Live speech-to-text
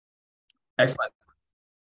Excellent.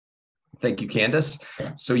 Thank you, Candace.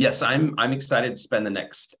 So yes, I'm excited to spend the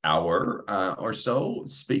next hour or so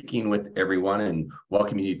speaking with everyone and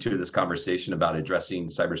welcoming you to this conversation about addressing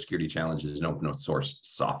cybersecurity challenges in open source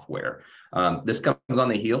software. This comes on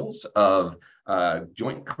the heels of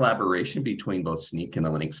joint collaboration between both Snyk and the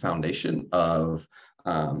Linux Foundation of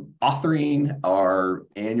authoring our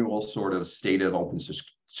annual sort of state of open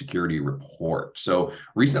security report. So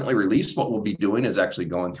recently released, what we'll be doing is actually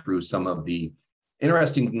going through some of the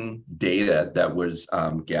interesting data that was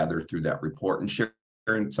gathered through that report and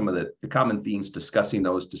sharing some of the common themes, discussing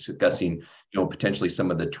potentially some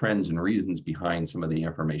of the trends and reasons behind some of the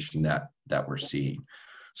information that we're seeing.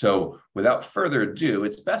 So without further ado,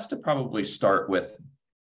 it's best to probably start with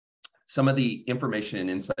some of the information and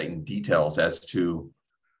insight and details as to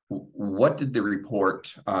what did the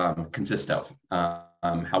report consist of?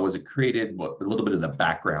 How was it created? A little bit of the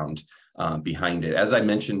background behind it. As I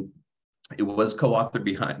mentioned, it was co-authored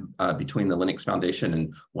between the Linux Foundation,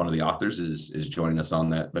 and one of the authors is joining us on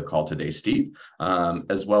the call today, Steve,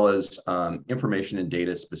 as well as information and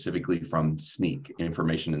data specifically from Snyk,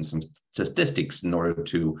 information and some statistics in order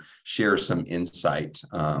to share some insight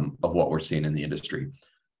of what we're seeing in the industry.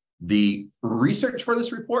 The research for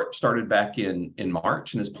this report started back in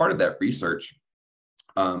March, and as part of that research,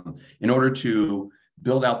 in order to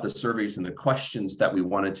build out the surveys and the questions that we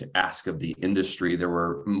wanted to ask of the industry, there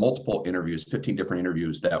were multiple interviews, 15 different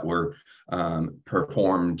interviews that were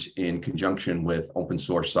performed in conjunction with open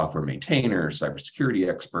source software maintainers, cybersecurity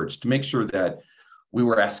experts, to make sure that we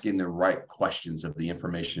were asking the right questions of the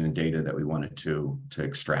information and data that we wanted to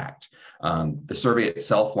extract. The survey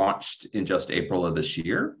itself launched in just April of this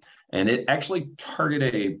year, and it actually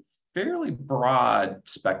targeted a fairly broad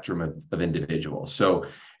spectrum of individuals. So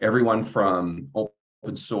everyone from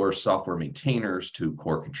open source software maintainers to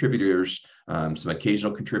core contributors, some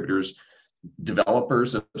occasional contributors,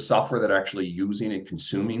 developers of software that are actually using and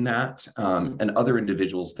consuming that, and other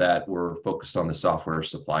individuals that were focused on the software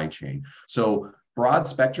supply chain. So broad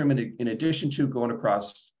spectrum, in addition to going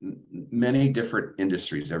across many different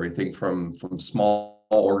industries, everything from small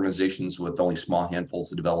organizations with only small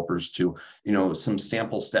handfuls of developers to some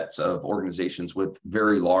sample sets of organizations with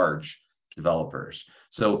very large developers.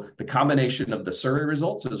 So the combination of the survey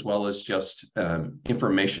results as well as just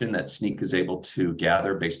information that Snyk is able to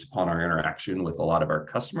gather based upon our interaction with a lot of our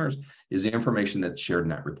customers is the information that's shared in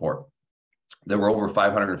that report. There were over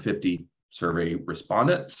 550 survey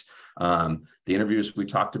respondents. The interviews we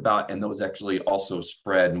talked about, and those actually also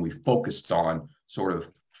spread, and we focused on sort of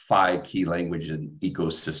 5 key language and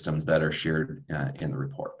ecosystems that are shared in the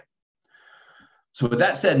report. So with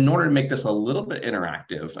that said, in order to make this a little bit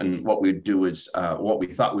interactive, and what we do is, what we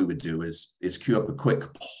thought we would do is queue up a quick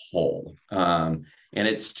poll. And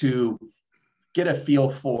it's to get a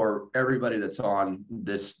feel for everybody that's on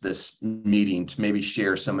this meeting to maybe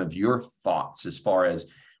share some of your thoughts as far as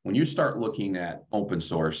when you start looking at open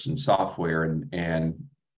source and software and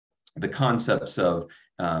the concepts of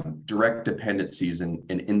direct dependencies and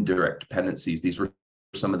indirect dependencies. These were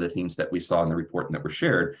some of the themes that we saw in the report and that were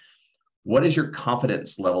shared. What is your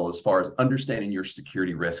confidence level as far as understanding your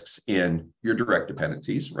security risks in your direct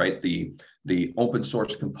dependencies, right? The open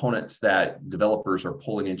source components that developers are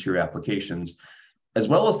pulling into your applications, as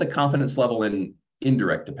well as the confidence level in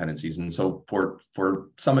indirect dependencies. And so for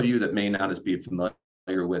some of you that may not as be familiar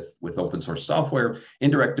with open source software,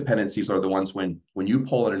 indirect dependencies are the ones when you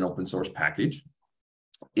pull in an open source package,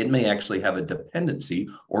 it may actually have a dependency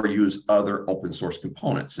or use other open source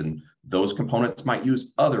components, and those components might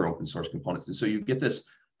use other open source components. And so you get this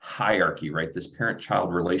hierarchy, right? This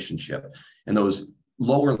parent-child relationship. And those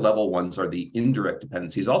lower level ones are the indirect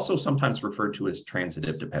dependencies, also sometimes referred to as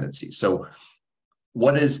transitive dependencies. So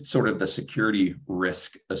what is sort of the security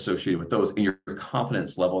risk associated with those and your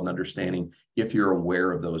confidence level and understanding if you're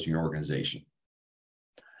aware of those in your organization?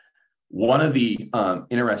 One of the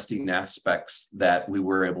interesting aspects that we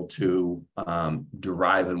were able to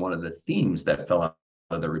derive, and one of the themes that fell out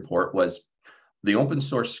of the report, was the open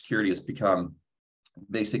source security has become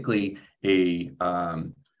basically a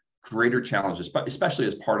greater challenge, especially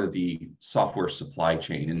as part of the software supply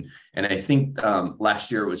chain. And I think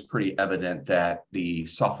last year it was pretty evident that the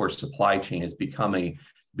software supply chain has become a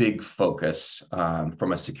big focus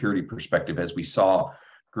from a security perspective as we saw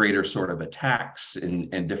greater sort of attacks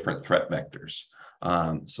and different threat vectors.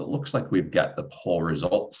 So it looks like we've got the poll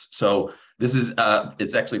results. So this is,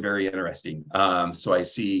 it's actually very interesting. So I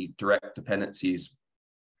see direct dependencies,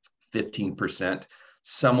 15%,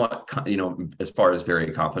 somewhat, as far as very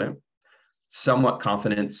confident, somewhat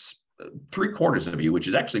confidence, 3/4 of you, which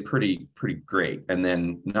is actually pretty great. And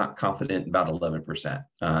then not confident, about 11%.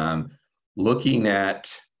 looking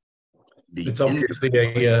at it's obviously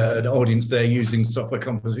an audience there using software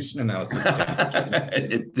composition analysis.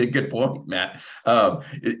 It's a good point, Matt.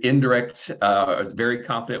 Indirect is very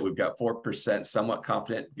confident. We've got 4%, somewhat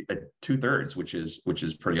confident, 2/3, which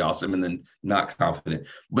is pretty awesome, and then not confident.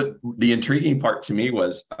 But the intriguing part to me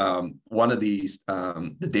was one of these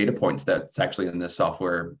the data points that's actually in this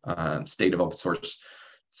software state of open source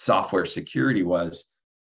software security was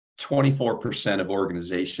 24% of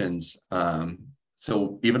organizations.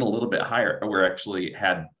 So even a little bit higher, we actually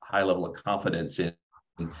had high level of confidence in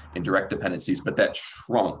direct dependencies, but that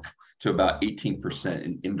shrunk to about 18%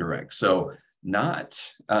 in indirect. So not,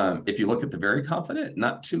 if you look at the very confident,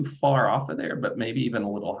 not too far off of there, but maybe even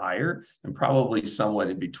a little higher, and probably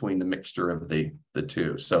somewhat in between the mixture of the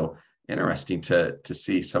two. So interesting to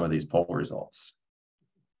see some of these poll results.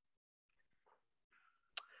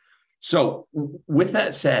 So with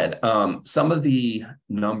that said, some of the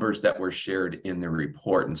numbers that were shared in the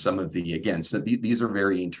report and some of the, again, so these are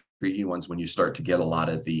very intriguing ones when you start to get a lot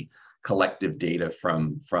of the collective data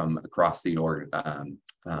from across the globe,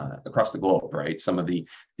 right? Some of the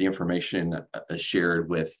information shared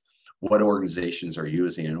with what organizations are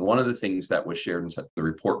using. And one of the things that was shared in the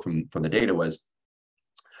report from the data was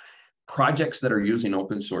projects that are using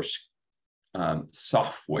open source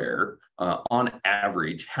software on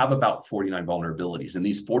average have about 49 vulnerabilities, and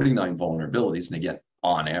these 49 vulnerabilities, and again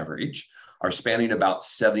on average, are spanning about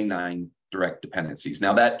 79 direct dependencies.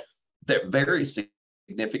 Now that varies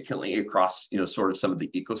significantly across sort of some of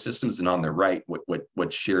the ecosystems, and on the right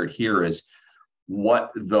what's shared here is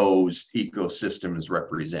what those ecosystems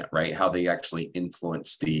represent, right? How they actually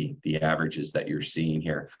influence the averages that you're seeing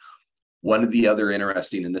here. One of the other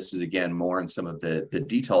interesting, and this is again more in some of the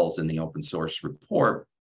details in the open source report,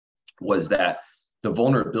 was that the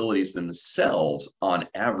vulnerabilities themselves, on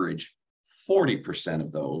average, 40%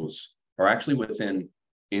 of those are actually within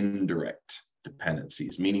indirect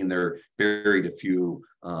dependencies, meaning they're buried a few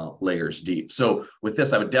layers deep. So with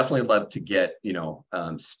this, I would definitely love to get,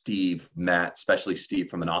 Steve, Matt, especially Steve,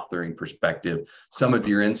 from an authoring perspective, some of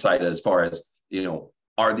your insight as far as,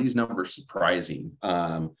 are these numbers surprising?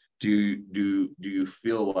 Do you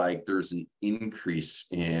feel like there's an increase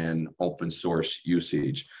in open source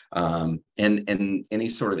usage, and any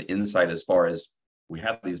sort of insight as far as we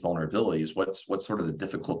have these vulnerabilities? What's sort of the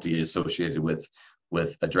difficulty associated with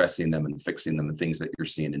addressing them and fixing them, and things that you're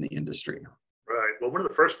seeing in the industry? Right. Well, one of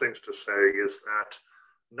the first things to say is that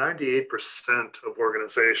 98% of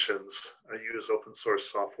organizations use open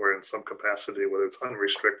source software in some capacity, whether it's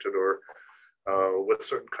unrestricted or with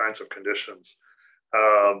certain kinds of conditions.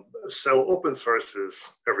 So open source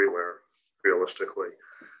is everywhere, realistically.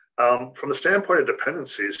 From the standpoint of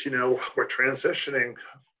dependencies, we're transitioning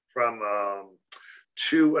from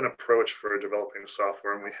to an approach for developing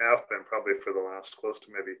software, and we have been probably for the last close to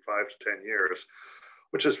maybe 5 to 10 years,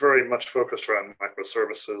 which is very much focused around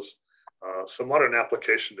microservices. So modern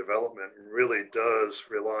application development really does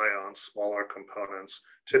rely on smaller components,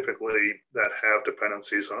 typically that have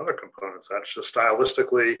dependencies on other components. That's just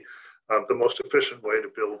stylistically the most efficient way to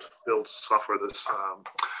build software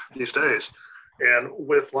these days. And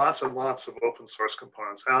with lots and lots of open source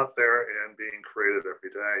components out there and being created every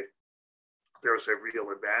day, there's a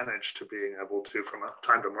real advantage to being able to, from a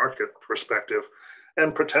time to market perspective,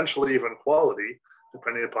 and potentially even quality,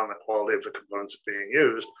 depending upon the quality of the components being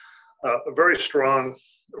used, a very strong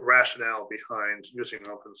rationale behind using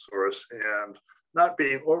open source and not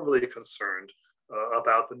being overly concerned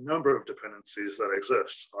about the number of dependencies that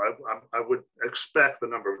exist. I would expect the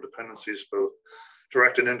number of dependencies, both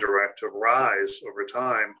direct and indirect, to rise over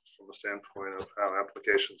time from the standpoint of how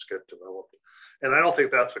applications get developed. And I don't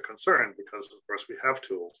think that's a concern, because of course we have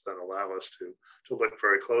tools that allow us to look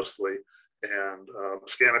very closely and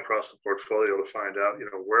scan across the portfolio to find out,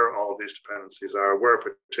 where all of these dependencies are, where a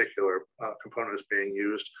particular component is being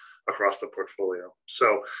used across the portfolio.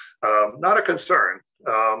 So not a concern,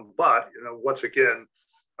 but once again,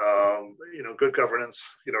 good governance,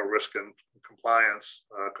 risk and compliance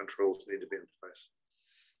controls need to be in place.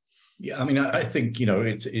 Yeah, I mean, I think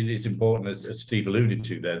it is important, as Steve alluded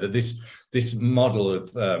to there, that this model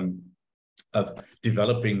of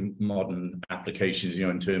developing modern applications,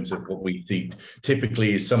 in terms of what we see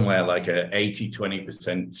typically is somewhere like a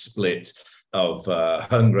 80-20% split of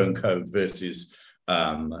homegrown code versus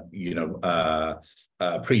prepackaged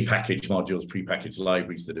modules, prepackaged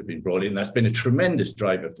libraries that have been brought in. That's been a tremendous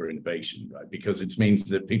driver for innovation, right? Because it means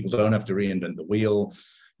that people don't have to reinvent the wheel,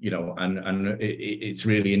 and it's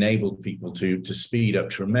really enabled people to speed up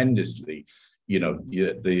tremendously,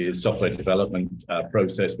 the software development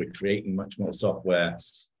process. We're creating much more software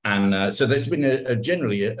And so there's been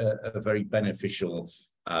generally a very beneficial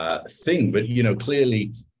thing. But,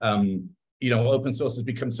 clearly, open source has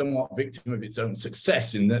become somewhat victim of its own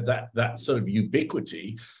success in that sort of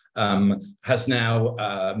ubiquity has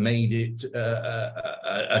now made it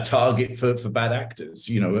a target for bad actors.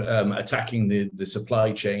 Attacking the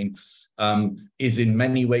supply chain is in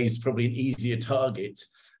many ways probably an easier target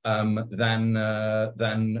than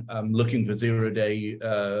looking for zero-day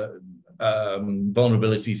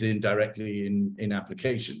vulnerabilities indirectly in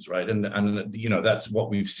applications, right? And that's what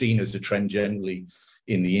we've seen as a trend generally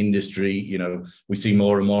in the industry. We see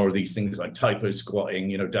more and more of these things like typo squatting,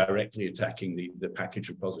 directly attacking the package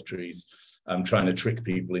repositories, trying to trick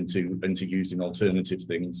people into using alternative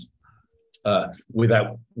things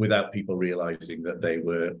without people realizing that they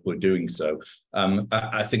were doing so.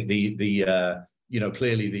 I think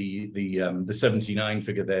clearly the 79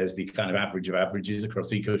 figure there is the kind of average of averages across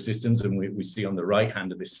ecosystems, and we see on the right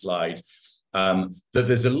hand of this slide that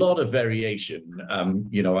there's a lot of variation.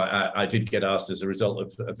 I did get asked as a result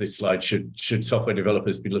of this slide, should software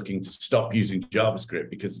developers be looking to stop using JavaScript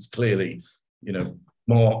because it's clearly,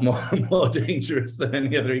 more dangerous than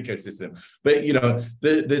any other ecosystem. But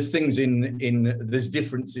there's things there's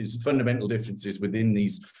differences, fundamental differences within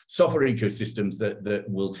these software ecosystems that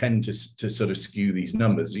will tend to sort of skew these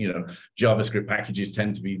numbers. JavaScript packages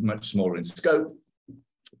tend to be much smaller in scope.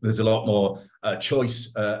 There's a lot more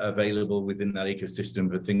choice available within that ecosystem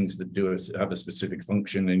for things that have a specific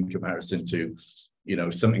function in comparison to,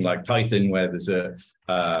 something like Python, where there's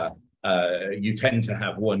you tend to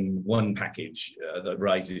have one package that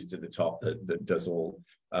rises to the top that does all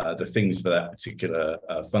the things for that particular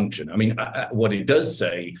function. I mean, what it does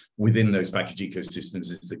say within those package ecosystems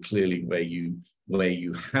is that clearly where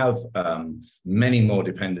you have many more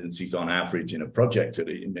dependencies on average in a project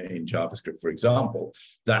in JavaScript, for example,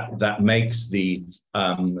 that makes the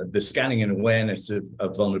scanning and awareness of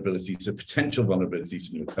vulnerabilities, of potential vulnerabilities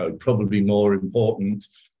in your code, probably more important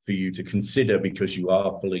for you to consider, because you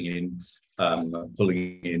are pulling in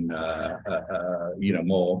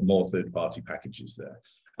more third-party packages there.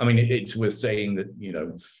 I mean, it's worth saying that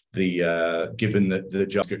given that the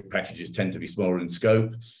JavaScript packages tend to be smaller in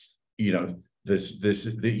scope, you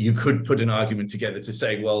could put an argument together to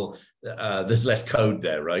say, well, there's less code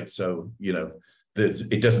there, right? So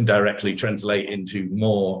it doesn't directly translate into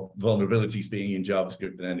more vulnerabilities being in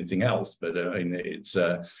JavaScript than anything else, but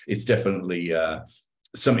it's definitely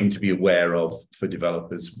something to be aware of for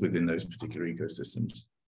developers within those particular ecosystems.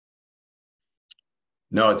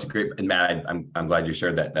 No, it's a great, and Matt, I'm glad you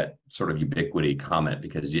shared that sort of ubiquity comment,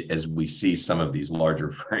 because as we see some of these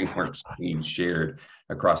larger frameworks being shared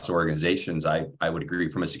across organizations, I would agree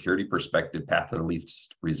from a security perspective, path of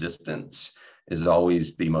least resistance is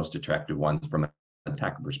always the most attractive ones from an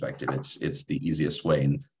attacker perspective. It's the easiest way,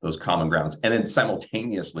 and those common grounds. And then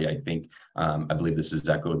simultaneously, I think, I believe this is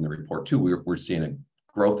echoed in the report too, we're seeing a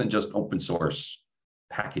growth in just open source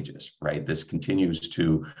packages, right? This continues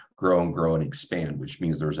to grow and expand, which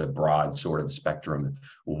means there's a broad sort of spectrum of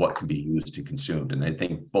what can be used to consumed. And I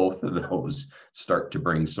think both of those start to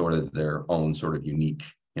bring sort of their own sort of unique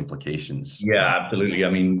implications. Yeah, absolutely. I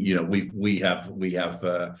mean, we have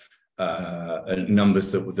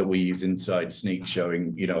numbers that we use inside Snyk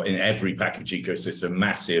showing, in every package ecosystem,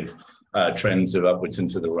 massive trends of upwards and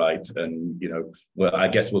to the right. And, well, I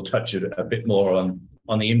guess we'll touch a bit more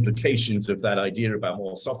on the implications of that idea about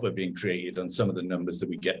more software being created on some of the numbers that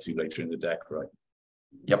we get to later in the deck, right?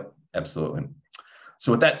 Yep, absolutely.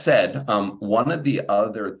 So with that said, one of the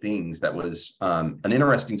other things that was an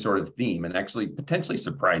interesting sort of theme, and actually potentially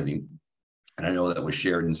surprising, and I know that was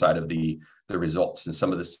shared inside of the results, and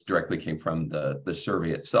some of this directly came from the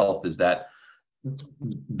survey itself, is that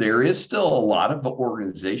there is still a lot of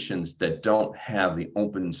organizations that don't have the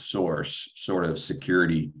open source sort of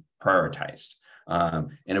security prioritized. And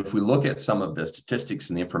if we look at some of the statistics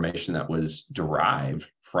and the information that was derived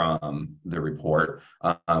from the report,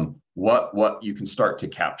 what you can start to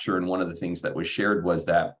capture, and one of the things that was shared was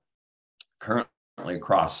that currently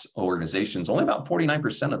across organizations, only about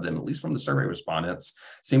 49% of them, at least from the survey respondents,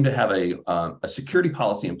 seem to have a security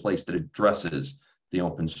policy in place that addresses the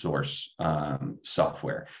open source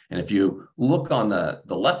software. And if you look on the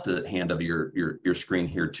left hand of your screen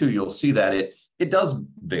here too, you'll see that it does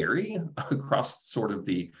vary across sort of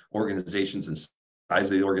the organizations and size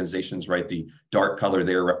of the organizations, right? The dark color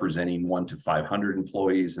there representing 1 to 500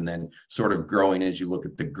 employees, and then sort of growing as you look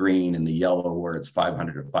at the green and the yellow where it's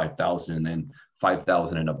 500 to 5,000, and then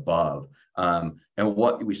 5,000 and above. And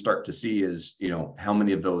what we start to see is, how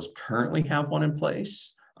many of those currently have one in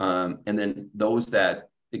place, and then those that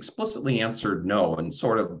explicitly answered no. And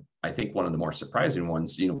sort of, I think one of the more surprising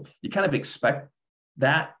ones, you kind of expect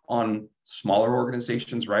that on smaller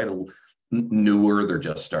organizations, right? Newer, they're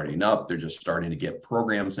just starting up, they're just starting to get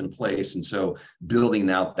programs in place. And so building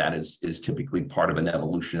out that is typically part of an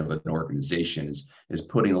evolution of an organization, is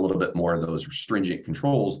putting a little bit more of those stringent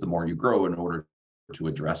controls the more you grow in order to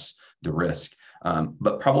address the risk.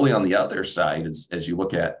 But probably on the other side, as you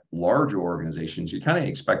look at larger organizations, you kind of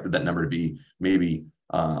expected that number to be maybe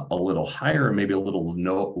a little higher and maybe a little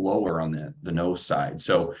lower on the no side.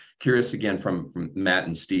 So curious again from Matt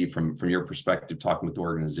and Steve, from your perspective, talking with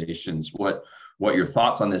organizations, what your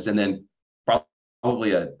thoughts on this, and then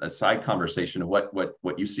probably a side conversation of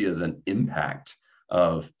what you see as an impact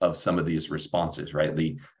of some of these responses, right?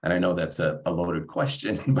 And I know that's a loaded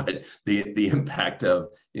question, but the impact of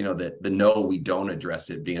the no, we don't address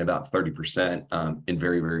it being about 30% in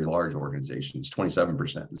very, very large organizations,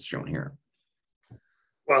 27% is shown here.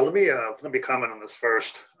 Well, let me comment on this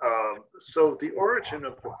first. So the origin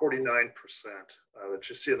of the 49% that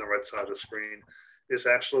you see on the right side of the screen is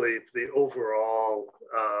actually the overall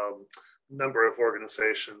number of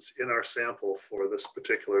organizations in our sample for this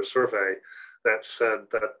particular survey that said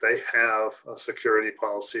that they have a security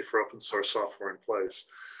policy for open source software in place.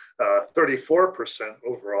 34%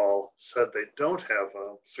 overall said they don't have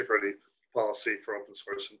a security policy for open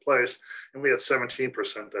source in place, and we had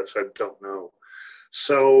 17% that said don't know.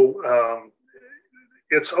 So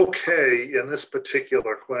it's okay in this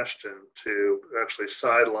particular question to actually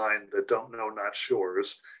sideline the don't know, not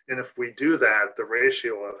sures. And if we do that, the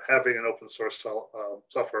ratio of having an open source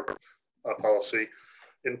software policy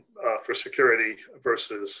for security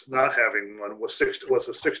versus not having one was a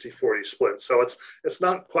 60-40 split. So it's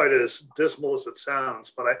not quite as dismal as it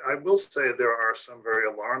sounds, but I will say there are some very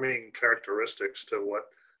alarming characteristics to what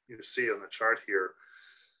you see on the chart here.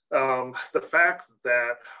 The fact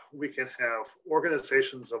that we can have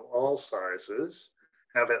organizations of all sizes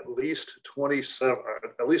have at least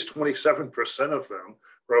 27% of them,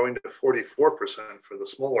 growing to 44% for the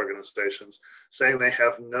small organizations, saying they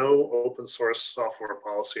have no open source software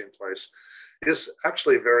policy in place, is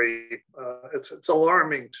actually very, it's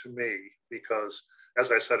alarming to me, because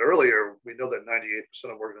as I said earlier, we know that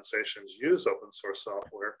 98% of organizations use open source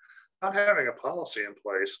software. Not having a policy in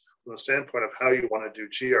place from the standpoint of how you want to do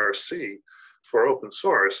GRC for open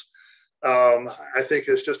source, I think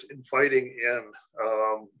is just inviting in,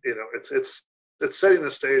 it's setting the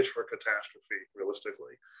stage for catastrophe,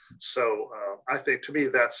 realistically. So I think, to me,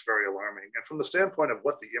 that's very alarming. And from the standpoint of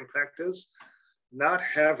what the impact is, not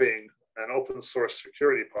having an open source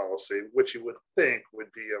security policy, which you would think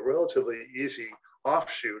would be a relatively easy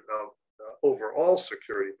offshoot of overall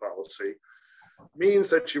security policy, means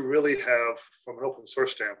that you really have, from an open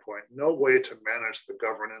source standpoint, no way to manage the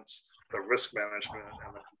governance, the risk management,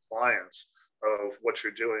 and the compliance of what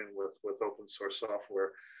you're doing with open source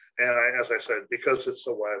software. And as I said, because it's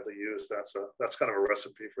so widely used, that's kind of a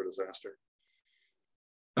recipe for disaster.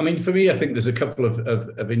 I mean, for me, I think there's a couple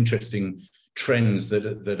of interesting trends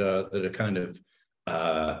that are kind of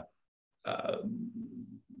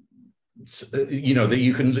that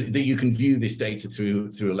you can view this data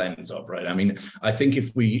through a lens of, right? I mean, I think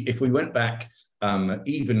if we went back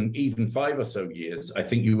even 5 or so years, I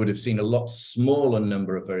think you would have seen a lot smaller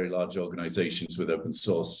number of very large organizations with open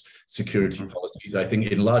source security policies. I think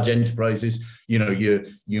in large enterprises, you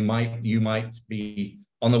might be,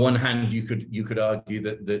 on the one hand, you could argue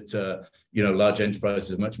that large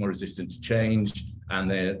enterprises are much more resistant to change,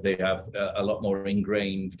 and they have a lot more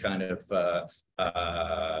ingrained kind of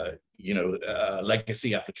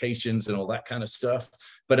legacy applications and all that kind of stuff.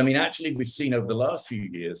 But I mean, actually, we've seen over the last few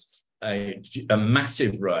years a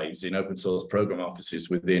massive rise in open source program offices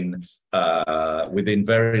within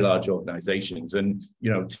very large organizations. And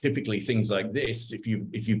typically things like this, if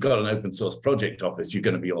you've got an open source project office, you're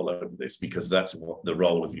going to be all over this, because that's what the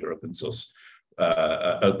role of your open source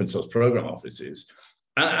program office is.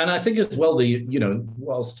 And I think as well,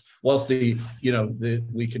 whilst we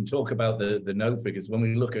can talk about the no figures, when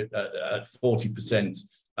we look at 40%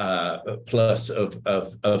 plus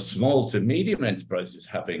of small to medium enterprises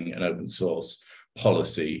having an open source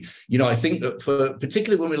policy, I think that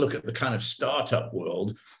particularly when we look at the kind of startup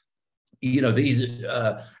world, these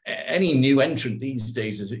any new entrant these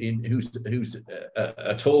days who's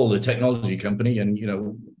at all a technology company, and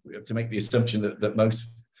we have to make the assumption that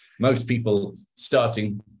most people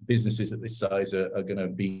starting businesses at this size are going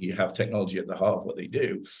to have technology at the heart of what they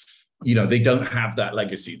do. they don't have that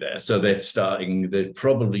legacy there. So they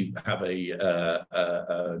probably have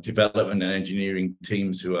a development and engineering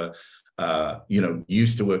teams who are,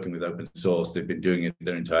 used to working with open source. They've been doing it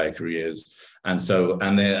their entire careers. And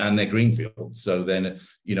they're greenfield. So then,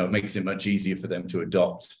 it makes it much easier for them to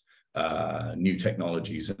adopt new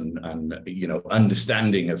technologies and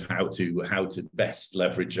understanding of how to best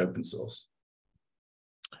leverage open source.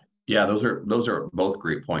 Yeah, those are both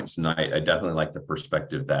great points, and I definitely like the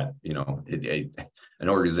perspective that an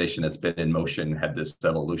organization that's been in motion had this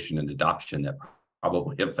evolution and adoption that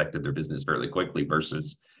probably affected their business fairly quickly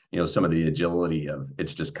versus some of the agility of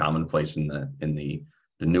it's just commonplace in the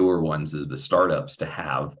newer ones, the startups, to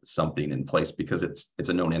have something in place because it's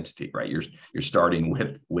a known entity, right? You're starting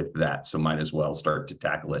with that, so might as well start to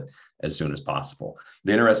tackle it as soon as possible.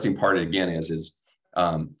 The interesting part again is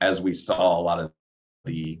as we saw a lot of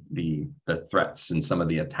the threats and some of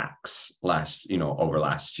the attacks over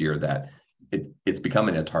last year, that it's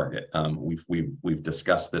becoming a target. We've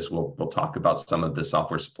discussed this. We'll talk about some of the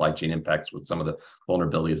software supply chain impacts with some of the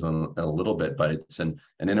vulnerabilities in a little bit, but it's an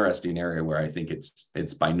interesting area where I think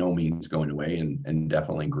it's by no means going away and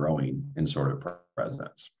definitely growing in sort of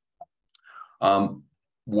presence.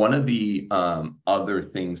 One of the other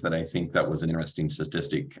things that I think that was an interesting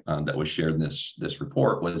statistic that was shared in this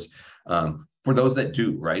report was for those that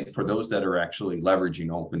do, right? For those that are actually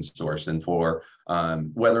leveraging open source, and for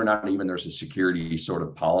whether or not even there's a security sort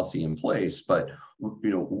of policy in place, but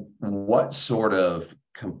what sort of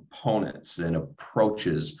components and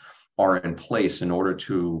approaches are in place in order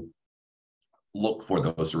to look for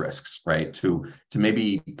those risks, right? To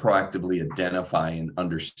maybe proactively identify and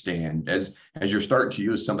understand as you're starting to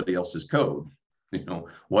use somebody else's code,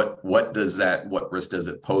 what risk does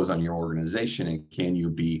it pose on your organization, and can you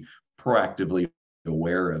be proactively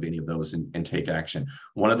aware of any of those and take action?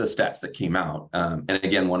 One of the stats that came out, and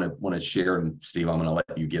again, want to share, and Steve, I'm going to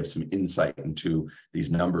let you give some insight into these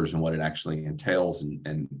numbers and what it actually entails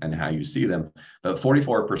and how you see them. But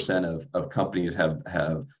 44% of companies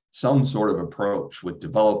have some sort of approach with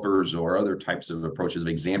developers or other types of approaches of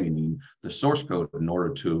examining the source code in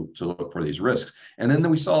order to look for these risks. And then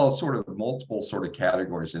we saw sort of multiple sort of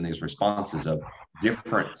categories in these responses of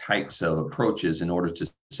different types of approaches in order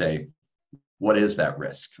to say, what is that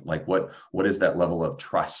risk? Like what is that level of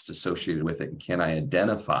trust associated with it? And can I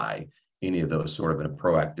identify any of those sort of in a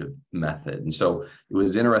proactive method? And so it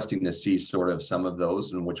was interesting to see sort of some of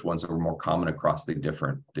those and which ones are more common across the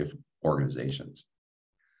different organizations.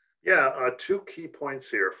 Yeah, two key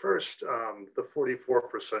points here. First, the 44%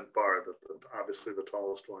 bar, obviously the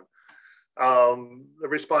tallest one. The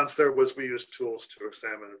response there was we use tools to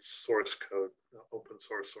examine its source code, open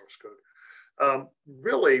source code.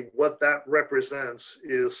 Really, what that represents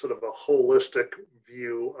is sort of a holistic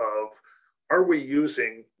view of, are we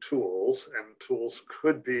using tools? And tools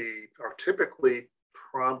are typically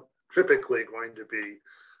going to be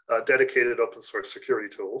dedicated open source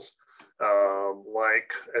security tools.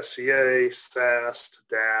 Like SCA, SAST,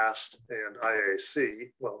 DAST, and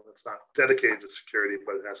IAC. Well, it's not dedicated to security,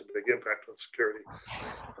 but it has a big impact on security.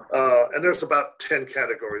 And there's about 10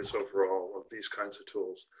 categories overall of these kinds of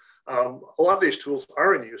tools. A lot of these tools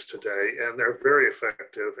are in use today, and they're very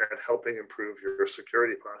effective at helping improve your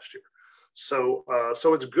security posture. So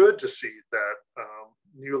it's good to see that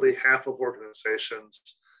nearly half of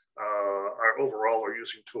organizations overall are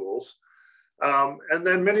using tools. And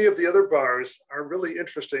then many of the other bars are really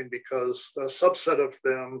interesting because a subset of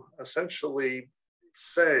them essentially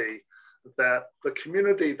say that the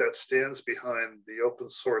community that stands behind the open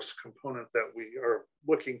source component that we are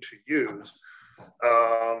looking to use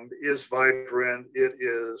is vibrant, it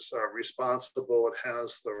is responsible, it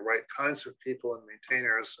has the right kinds of people and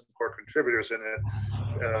maintainers and core contributors in it,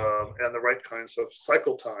 and the right kinds of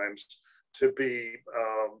cycle times to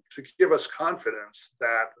give us confidence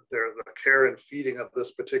that the care and feeding of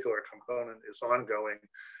this particular component is ongoing,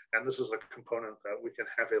 and this is a component that we can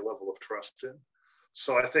have a level of trust in.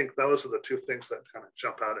 So I think those are the two things that kind of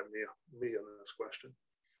jump out at me in this question.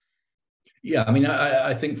 Yeah, I mean,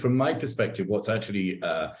 I think from my perspective, what's actually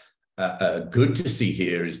good to see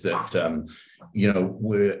here is that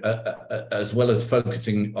we're as well as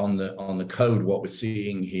focusing on the code, what we're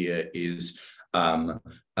seeing here is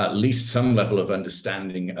at least some level of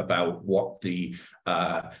understanding about what the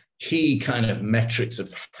key kind of metrics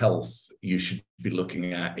of health you should be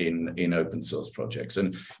looking at in open source projects.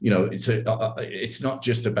 And it's not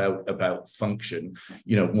just about function.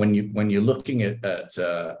 When you're looking at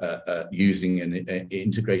using and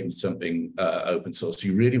integrating something open source,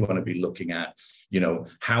 you really want to be looking at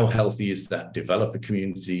how healthy is that developer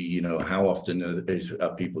community, how often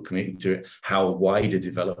are people committing to it, how wide a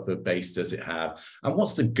developer base does it have, and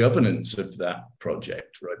what's the governance of that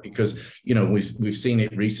project, right? Because we've seen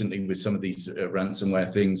it recently with some of these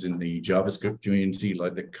ransomware things in the JavaScript community,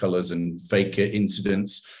 like the colors and fake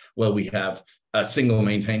incidents, where we have single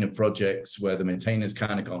maintainer projects where the maintainers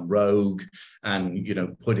kind of gone rogue and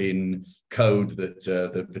put in code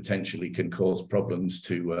that potentially can cause problems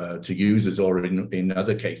to users, or in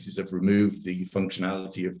other cases have removed the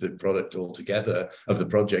functionality of the product altogether, of the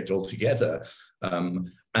project altogether.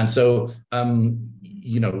 And so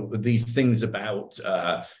these things about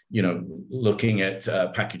looking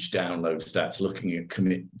at package download stats, looking at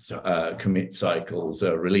commit cycles,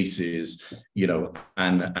 releases,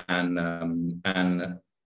 and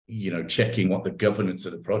checking what the governance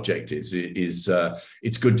of the project is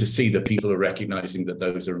it's good to see that people are recognizing that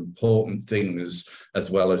those are important things, as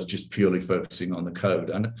well as just purely focusing on the code.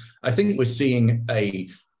 And I think we're seeing a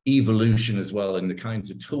evolution as well in the kinds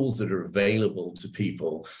of tools that are available to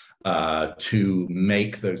people to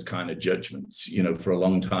make those kind of judgments. For a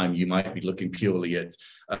long time, you might be looking purely at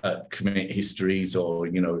commit histories, or,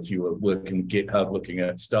 if you were working with GitHub, looking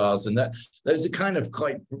at stars, and those are kind of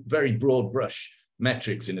quite very broad brush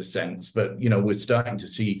metrics in a sense. But, we're starting to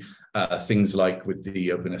see things like with the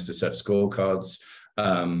OpenSSF scorecards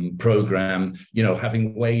program,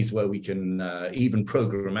 having ways where we can even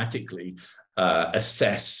programmatically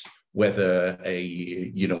assess whether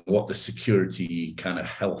what the security kind of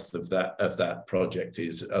health of that project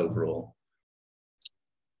is overall.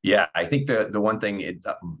 Yeah, I think the one thing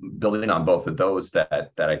building on both of those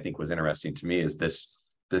that I think was interesting to me is this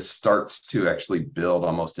starts to actually build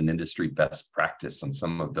almost an industry best practice on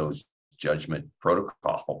some of those judgment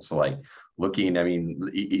protocols, like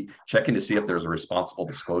checking to see if there's a responsible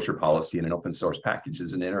disclosure policy in an open source package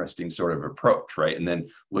is an interesting sort of approach, right? And then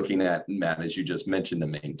looking at, Matt, as you just mentioned, the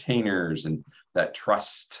maintainers and that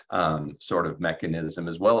trust sort of mechanism,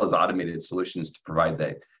 as well as automated solutions to provide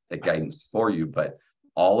that guidance for you. But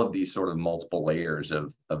all of these sort of multiple layers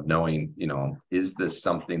of knowing, is this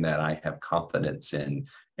something that I have confidence in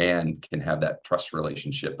and can have that trust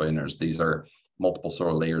relationship? And these are multiple sort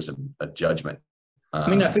of layers of judgment.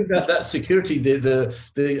 I think that security, the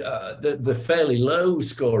fairly low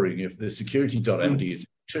scoring of the security.md is an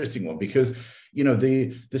interesting one, because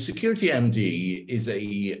the security MD is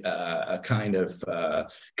a kind of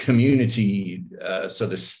community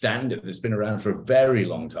sort of standard that's been around for a very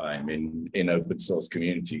long time in open source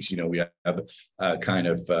communities. We have kind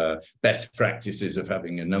of best practices of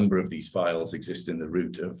having a number of these files exist in the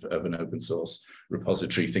root of an open source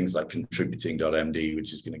repository, things like contributing.md,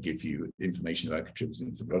 which is going to give you information about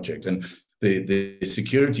contributing to the project. And the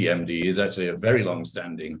security MD is actually a very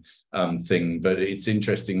long-standing thing, but it's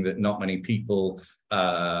interesting that not many people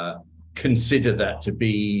consider that to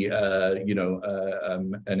be,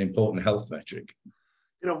 an important health metric.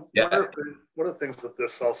 Yeah. One of the things that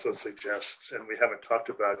this also suggests, and we haven't talked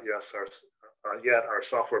about yet, our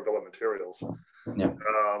software bill of materials. Yeah.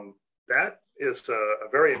 That is a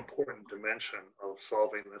very important dimension of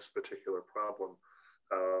solving this particular problem.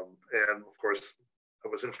 And of course, I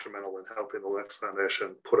was instrumental in helping the Linux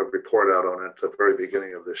Foundation put a report out on it at the very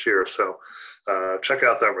beginning of this year. So check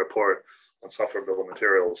out that report on software bill of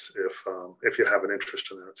materials if you have an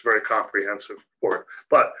interest in it. It's a very comprehensive report.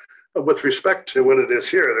 But with respect to what it is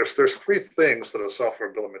here, there's three things that a software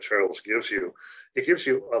bill of materials gives you. It gives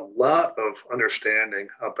you a lot of understanding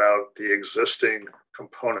about the existing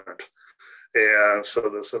component. And so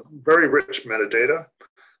there's a very rich metadata.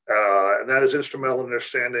 And that is instrumental in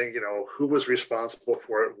understanding, who was responsible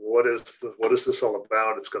for it, what is this all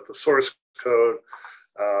about? It's got the source code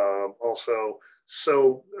also.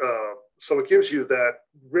 So it gives you that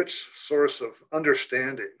rich source of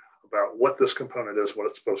understanding about what this component is, what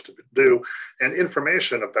it's supposed to do, and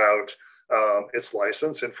information about its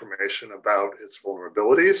license, information about its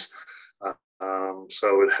vulnerabilities.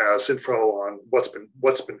 So it has info on what's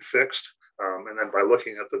been fixed, and then by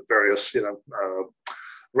looking at the various,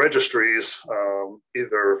 registries,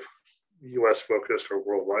 either US focused or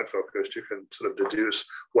worldwide focused, you can sort of deduce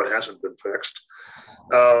what hasn't been fixed.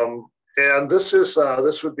 And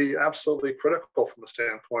this would be absolutely critical from the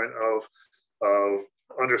standpoint of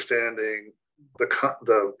understanding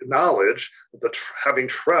the knowledge, having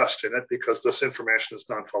trust in it because this information is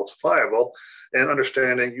non-falsifiable, and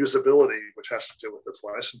understanding usability, which has to do with its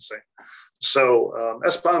licensing. So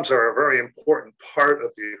SBOMs are a very important part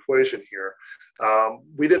of the equation here.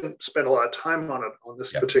 We didn't spend a lot of time on it on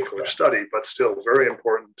this particular study, but still very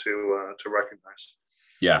important to recognize.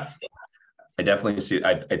 Yeah. I definitely see.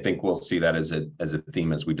 I think we'll see that as a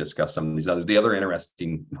theme as we discuss some of these other. The other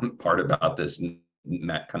interesting part about this,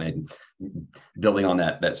 Matt, kind of building on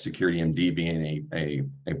that security MD being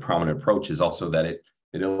a prominent approach, is also that it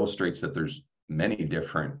illustrates that there's many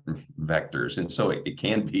different vectors, and so it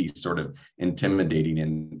can be sort of intimidating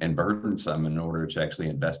and burdensome in order to actually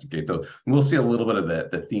investigate. Though we'll see a little bit of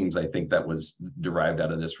the themes I think that was derived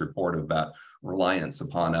out of this report about reliance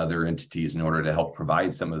upon other entities in order to help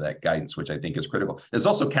provide some of that guidance, which I think is critical. It's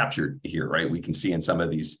also captured here, right? We can see in some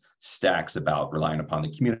of these stacks about relying upon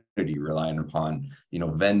the community, relying upon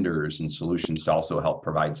vendors and solutions to also help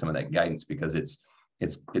provide some of that guidance, because it's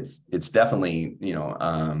definitely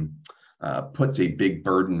puts a big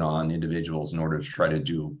burden on individuals in order to try to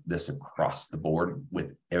do this across the board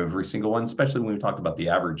with every single one, especially when we talk about the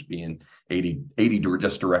average being 80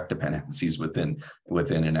 just direct dependencies within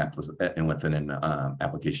an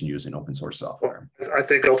application using open source software. I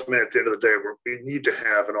think ultimately at the end of the day, we need to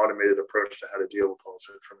have an automated approach to how to deal with all this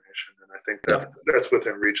information. And I think that's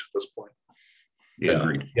within reach at this point. Yeah,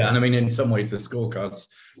 agreed. Yeah, and I mean, in some ways, the scorecards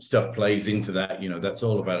stuff plays into that. That's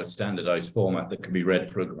all about a standardized format that can be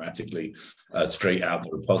read programmatically straight out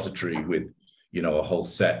the repository with, a whole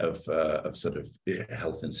set of sort of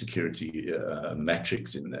health and security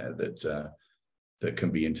metrics in there that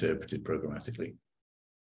can be interpreted programmatically.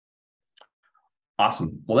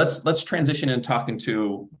 Awesome. Well, let's transition into talking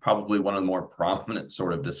to probably one of the more prominent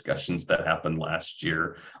sort of discussions that happened last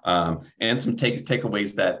year, and some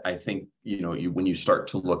takeaways that I think when you start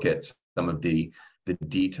to look at some of the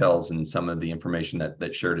details and some of the information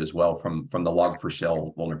that shared as well from the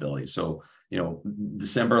Log4Shell vulnerability. So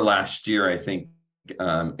December last year, I think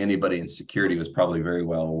anybody in security was probably very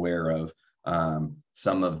well aware of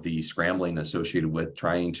some of the scrambling associated with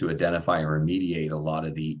trying to identify or remediate a lot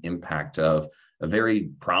of the impact of a very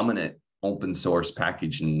prominent open source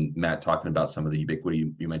package. And Matt talking about some of the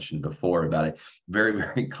ubiquity you mentioned before about a very,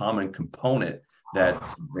 very common component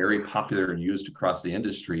that's very popular and used across the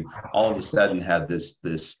industry, all of a sudden had this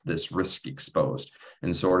risk exposed,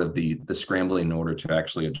 and sort of the scrambling in order to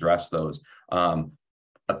actually address those.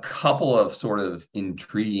 A couple of sort of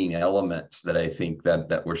intriguing elements that I think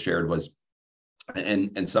that were shared was,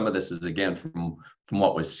 and some of this is again from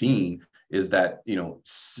what was seen, is that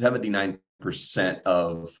 79%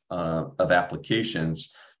 of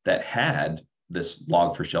applications that had this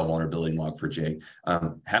Log4Shell vulnerability, Log4j,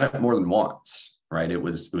 had it more than once, right? It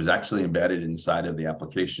was actually embedded inside of the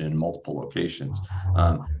application in multiple locations.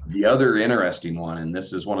 The other interesting one, and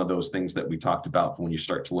this is one of those things that we talked about when you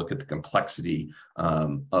start to look at the complexity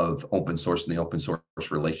of open source and the open source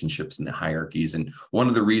relationships and the hierarchies. And one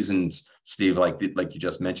of the reasons, Steve, like you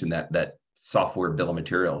just mentioned, that software bill of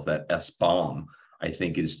materials, that SBOM, I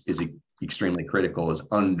think is extremely critical, is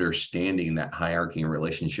understanding that hierarchy and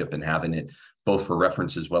relationship and having it both for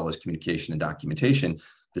reference as well as communication and documentation.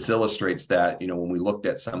 This illustrates that, when we looked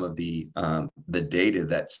at some of the data,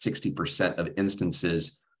 that 60% of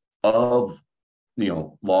instances of,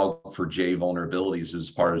 Log4j vulnerabilities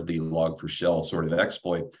as part of the Log4Shell sort of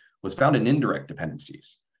exploit was found in indirect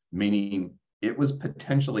dependencies, meaning it was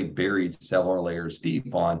potentially buried several layers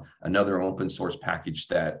deep on another open source package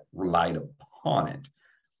that relied upon it,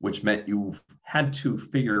 which meant you had to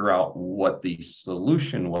figure out what the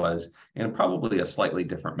solution was in probably a slightly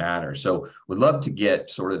different manner. So would love to get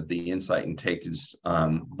sort of the insight and takes,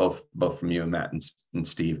 both from you and Matt and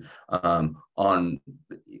Steve, on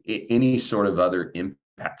any sort of other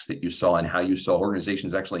impacts that you saw and how you saw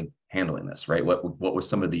organizations actually handling this, right? What was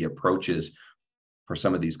some of the approaches for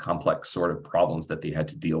some of these complex sort of problems that they had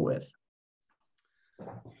to deal with?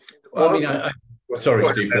 Well, I mean, sorry,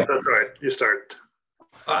 Steve. That's all right. You start.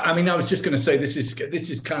 I mean, I was just going to say this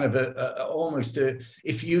is kind of almost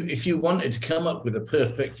if you wanted to come up with a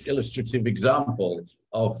perfect illustrative example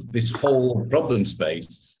of this whole problem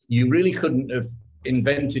space, you really couldn't have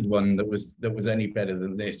invented one that was any better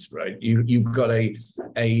than this, right? You've got a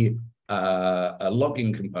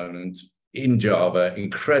logging component in Java,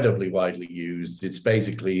 incredibly widely used. It's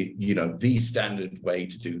basically the standard way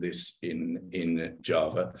to do this in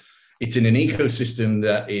Java. It's in an ecosystem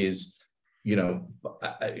that is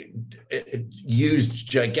used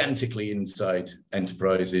gigantically inside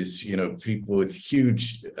enterprises, people with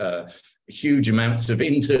huge amounts of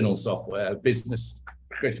internal software, business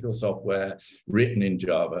critical software written in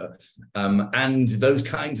Java. And those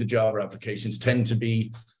kinds of Java applications tend to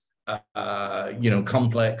be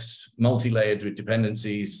complex, multi-layered with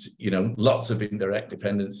dependencies, lots of indirect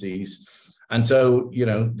dependencies. And so,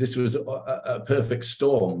 this was a perfect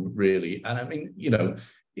storm, really. And I mean,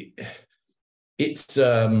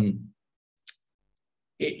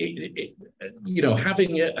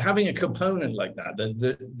 having a component like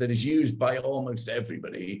that is used by almost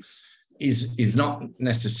everybody is not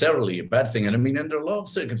necessarily a bad thing. And I mean, under a lot of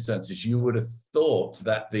circumstances, you would have thought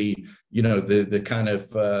that the kind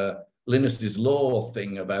of Linus's law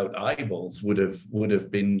thing about eyeballs would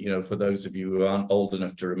have been, for those of you who aren't old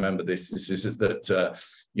enough to remember this is that,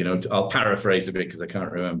 I'll paraphrase a bit because I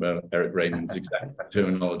can't remember Eric Raymond's exact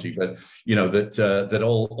terminology, but, that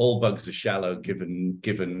all bugs are shallow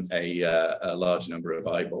given a large number of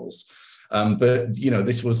eyeballs. But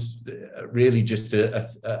this was really just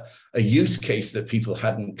a use case that people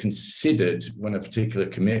hadn't considered when a particular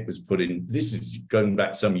commit was put in. This is going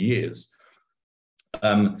back some years.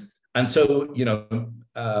 And so,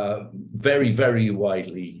 very, very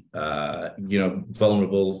widely,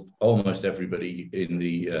 vulnerable, almost everybody in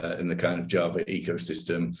the kind of Java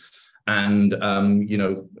ecosystem, and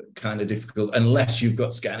kind of difficult unless you've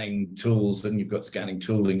got scanning tools and you've got scanning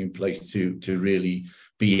tooling in place to really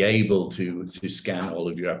be able to scan all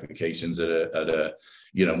of your applications at a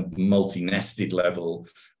multi-nested level.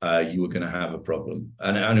 You were going to have a problem,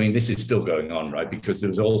 and I mean this is still going on, right? Because there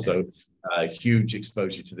was also huge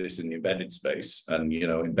exposure to this in the embedded space, and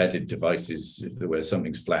embedded devices, where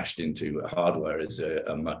something's flashed into hardware, is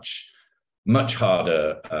a much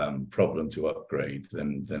harder problem to upgrade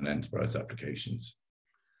than enterprise applications.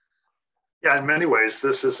 Yeah, in many ways,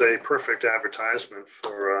 this is a perfect advertisement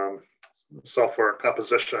for software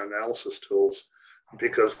composition analysis tools,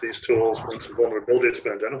 because these tools, once a vulnerability has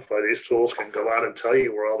been identified, these tools can go out and tell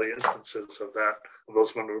you where all the instances of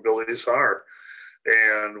those vulnerabilities are.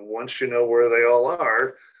 And once you know where they all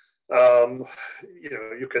are,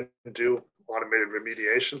 you can do automated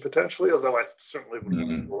remediation potentially, although I certainly would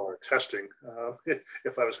do a lot of testing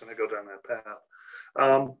if I was going to go down that path.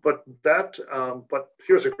 But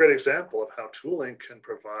here's a great example of how tooling can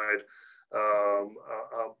provide a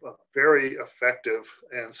very effective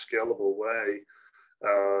and scalable way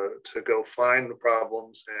to go find the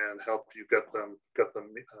problems and help you get them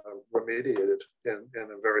remediated in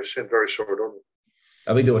very short order.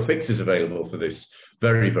 I mean, there were fixes available for this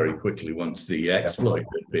very, very quickly once the exploit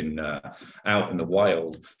had been out in the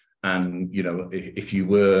wild. And, if you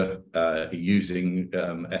were using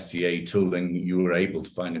SCA tooling, you were able to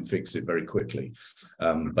find and fix it very quickly.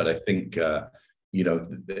 But I think, what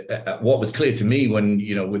was clear to me when,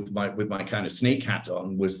 with my kind of Snyk hat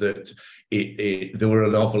on, was that there were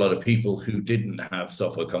an awful lot of people who didn't have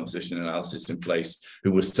software composition analysis in place,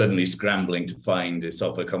 who were suddenly scrambling to find a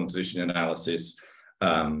software composition analysis.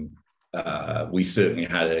 We certainly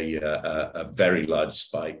had a very large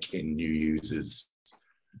spike in new users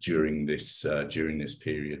during this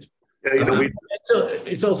period. Yeah,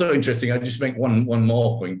 it's also interesting. I just make one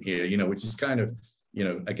more point here, which is kind of,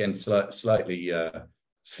 again, slightly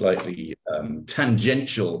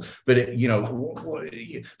tangential, but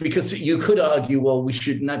because you could argue, well, we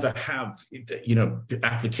should never have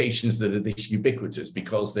applications that are this ubiquitous,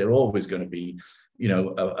 because they're always going to be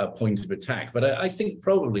a point of attack. But I think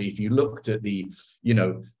probably if you looked at the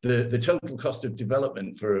total cost of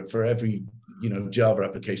development for every Java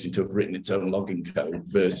application to have written its own logging code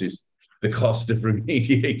versus the cost of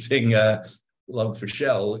remediating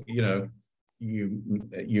log4shell,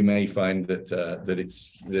 you may find that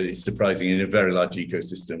it's surprising in a very large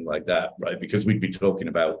ecosystem like that, right? Because we'd be talking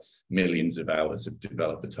about millions of hours of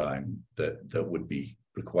developer time that would be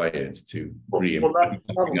required to re-implement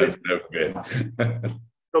over and over again.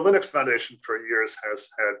 The Linux Foundation for years has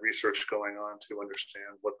had research going on to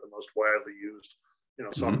understand what the most widely used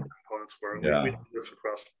software components were. And we do this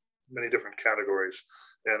across many different categories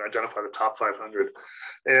and identify the top 500.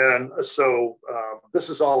 And so this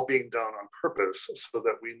is all being done on purpose so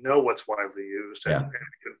that we know what's widely used and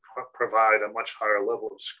can provide a much higher level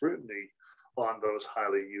of scrutiny on those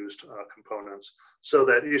highly used components, so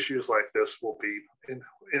that issues like this will be in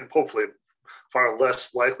hopefully far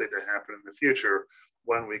less likely to happen in the future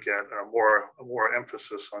when we get more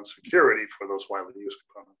emphasis on security for those widely used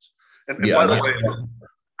components. And by the way,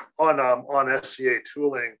 on SCA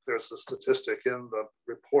tooling, there's a statistic in the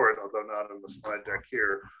report, although not in the slide deck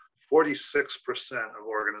here, 46% of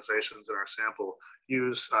organizations in our sample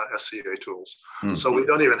use SCA tools. So we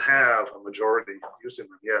don't even have a majority using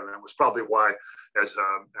them yet. And that was probably why, as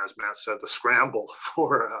Matt said, the scramble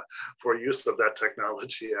for use of that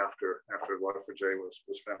technology after Log4j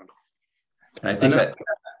was found. And I think that.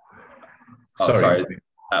 Oh, sorry.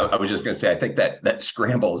 I was just going to say, I think that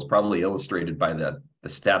scramble is probably illustrated by the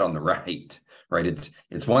stat on the right.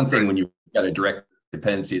 It's one thing when you've got a direct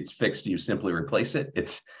dependency, it's fixed, you simply replace it.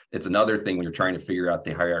 It's another thing when you're trying to figure out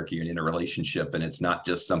the hierarchy and interrelationship, and it's not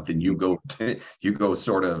just something you go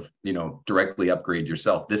sort of, directly upgrade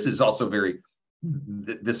yourself. This is also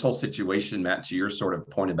this whole situation, Matt, to your sort of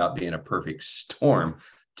point about being a perfect storm,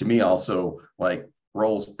 to me also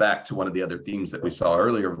rolls back to one of the other themes that we saw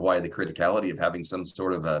earlier of why the criticality of having some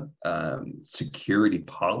sort of a security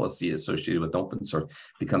policy associated with open source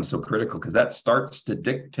becomes so critical, because that starts to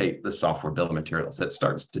dictate the software bill of materials. That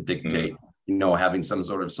starts to dictate, having some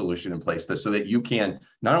sort of solution in place so that you can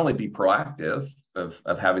not only be proactive of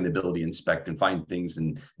having the ability to inspect and find things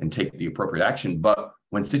and take the appropriate action, but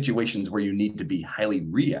when situations where you need to be highly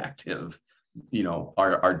reactive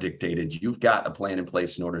are dictated, you've got a plan in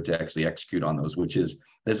place in order to actually execute on those,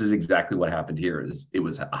 this is exactly what happened here. It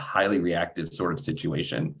was a highly reactive sort of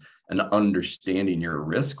situation, and understanding your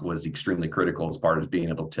risk was extremely critical as part of being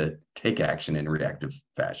able to take action in a reactive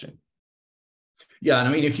fashion. Yeah, and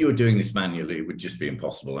I mean, if you were doing this manually, it would just be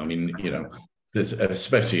impossible. I mean,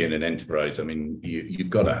 especially in an enterprise, I mean, you've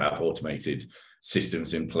got to have automated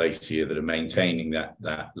systems in place here that are maintaining that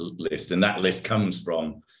list, and that list comes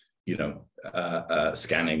from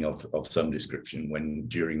scanning of some description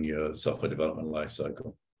during your software development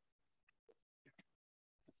lifecycle.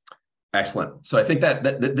 Excellent. So I think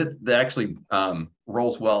that actually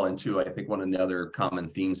rolls well into, I think, one of the other common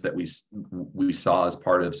themes that we saw as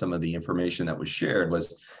part of some of the information that was shared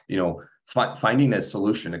was, finding a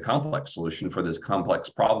solution, a complex solution for this complex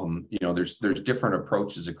problem. There's different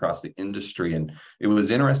approaches across the industry, and it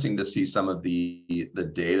was interesting to see some of the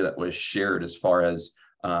data that was shared as far as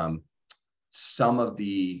some of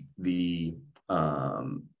the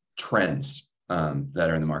trends that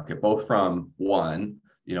are in the market, both from one,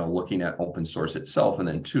 looking at open source itself, and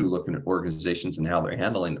then two, looking at organizations and how they're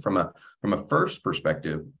handling it. From a first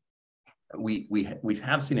perspective, we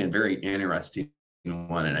have seen a very interesting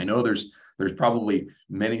one, and I know there's probably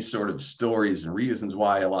many sort of stories and reasons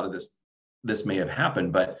why a lot of this may have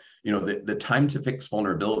happened, but the time to fix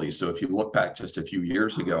vulnerabilities. So if you look back just a few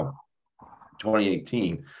years ago,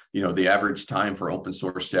 2018, the average time for open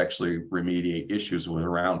source to actually remediate issues was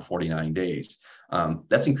around 49 days.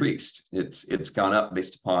 That's increased. It's gone up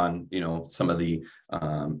based upon some of the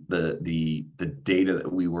data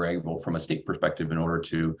that we were able from a state perspective in order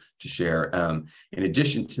to share. In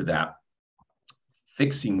addition to that,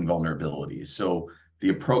 fixing vulnerabilities. So the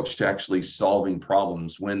approach to actually solving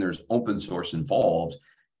problems when there's open source involved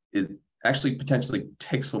is actually potentially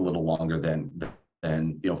takes a little longer than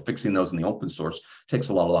fixing those in the open source takes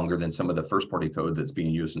a lot longer than some of the first party code that's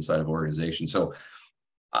being used inside of organizations. So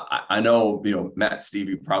I know, Matt, Steve,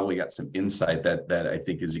 you probably got some insight that I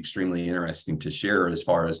think is extremely interesting to share as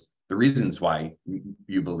far as the reasons why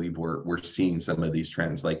you believe we're seeing some of these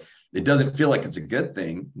trends. Like, it doesn't feel like it's a good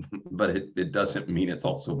thing, but it doesn't mean it's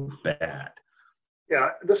also bad.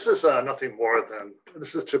 Yeah, this is nothing more than,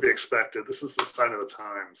 this is to be expected. This is the sign of the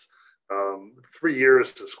times. 3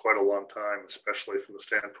 years is quite a long time, especially from the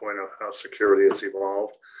standpoint of how security has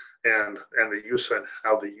evolved and the use and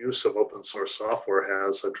how the use of open source software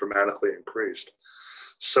has dramatically increased.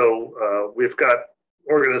 So we've got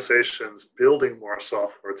organizations building more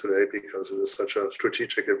software today because it is such a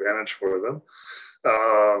strategic advantage for them.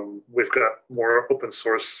 We've got more open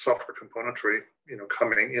source software componentry,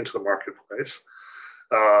 coming into the marketplace.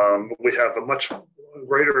 We have a much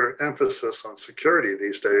greater emphasis on security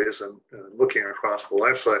these days, and looking across the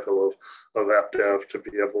life cycle of app dev to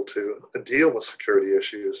be able to deal with security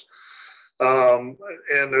issues. And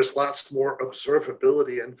there's lots more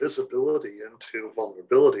observability and visibility into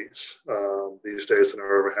vulnerabilities these days than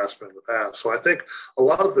there ever has been in the past. So I think a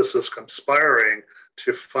lot of this is conspiring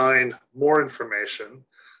to find more information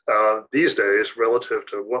these days relative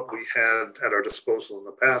to what we had at our disposal in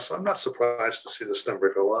the past. So I'm not surprised to see this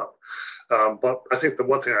number go up. But I think the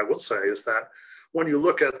one thing I will say is that when you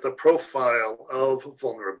look at the profile of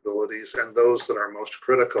vulnerabilities and those that are most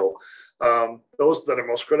critical, are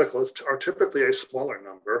typically a smaller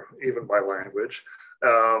number, even by language,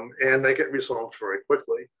 and they get resolved very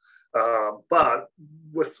quickly. But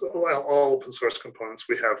with all open source components,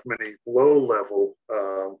 we have many low-level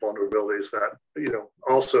vulnerabilities that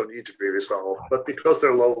also need to be resolved. But because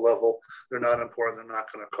they're low-level, they're not important. They're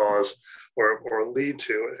not going to cause or lead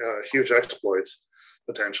to huge exploits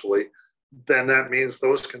potentially. Then that means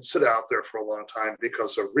those can sit out there for a long time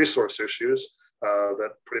because of resource issues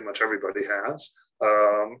that pretty much everybody has.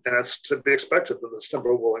 And it's to be expected that this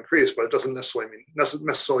number will increase, but it doesn't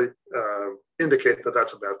necessarily indicate that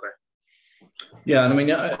that's a bad thing. Yeah, and I mean,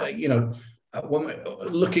 when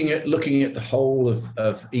looking at the whole of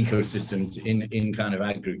ecosystems in kind of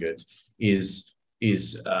aggregate is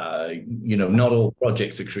not all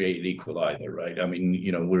projects are created equal either, right? I mean,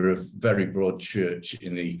 we're a very broad church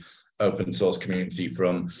in the open source community,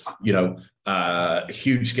 from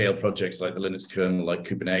huge scale projects like the Linux kernel, like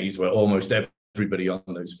Kubernetes, where almost everybody on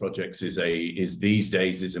those projects is these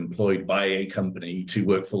days employed by a company to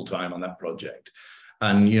work full time on that project.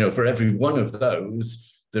 And for every one of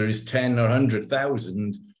those, there is 10 or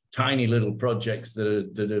 100,000 tiny little projects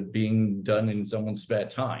that are being done in someone's spare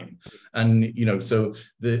time. And so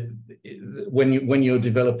when you're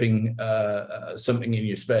developing something in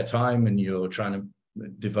your spare time and you're trying to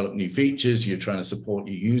develop new features, you're trying to support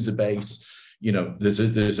your user base,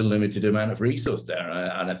 there's a limited amount of resource there.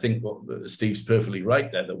 And I think what Steve's perfectly right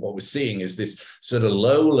there, that what we're seeing is this sort of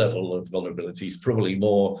low level of vulnerabilities, probably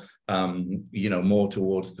more more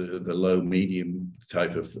towards the low medium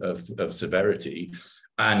type of severity.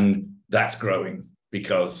 And that's growing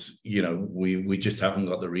because we just haven't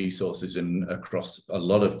got the resources across a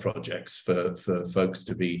lot of projects for folks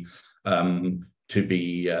to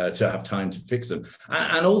have time to fix them,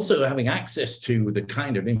 and also having access to the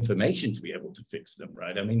kind of information to be able to fix them,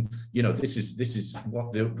 right? I mean, this is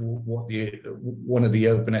what one of the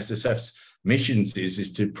OpenSSF's missions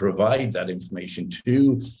is to provide that information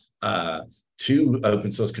to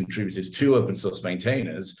open source contributors, to open source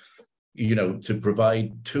maintainers, to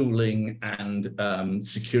provide tooling and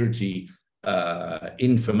security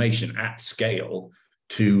information at scale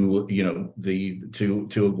to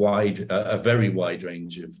a very wide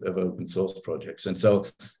range of open source projects. And so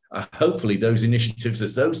hopefully those initiatives,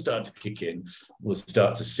 as those start to kick in, we'll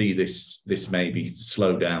start to see this maybe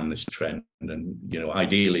slow down this trend and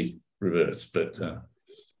ideally reverse. But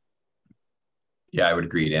yeah, I would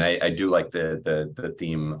agree. And I do like the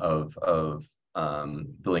theme of the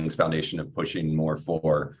Linux Foundation of pushing more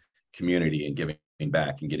for community and giving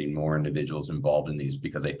back and getting more individuals involved in these,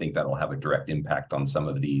 because I think that'll have a direct impact on some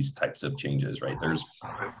of these types of changes, right? There's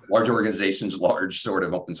large organizations, large sort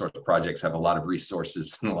of open source projects have a lot of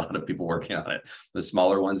resources and a lot of people working on it. The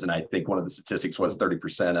smaller ones, and I think one of the statistics was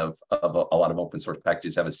 30% of a lot of open source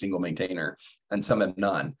packages have a single maintainer and some have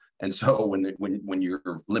none. And so when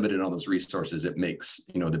you're limited on those resources, it makes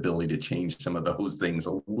the ability to change some of those things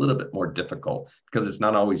a little bit more difficult, because it's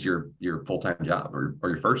not always your full-time job or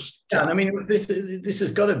your first job. Yeah, I mean, this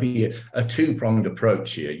has got to be a two-pronged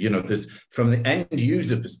approach here. There's, from the end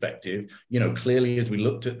user perspective, clearly as we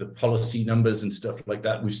looked at the policy numbers and stuff like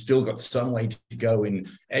that, we've still got some way to go in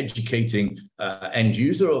educating end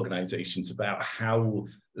user organizations about how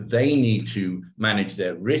they need to manage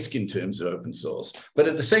their risk in terms of open source. But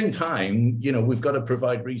at the same time, we've got to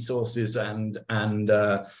provide resources and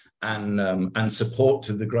support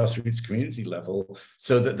to the grassroots community level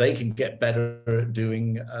so that they can get better at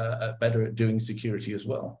doing security as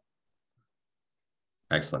well.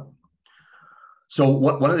 Excellent. So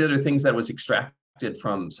one of the other things that was extracted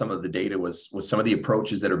from some of the data was some of the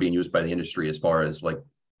approaches that are being used by the industry as far as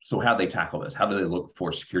so how they tackle this, how do they look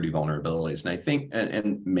for security vulnerabilities? And I think,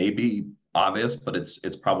 and maybe obvious, but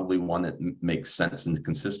it's probably one that makes sense and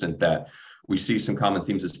consistent, that we see some common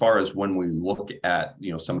themes as far as when we look at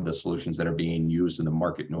some of the solutions that are being used in the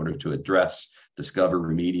market in order to address, discover,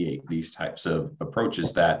 remediate these types of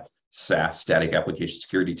approaches. That SAS, static application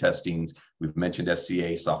security testing, we've mentioned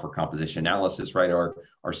SCA, software composition analysis, right, are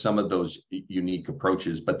some of those unique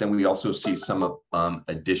approaches. But then we also see some of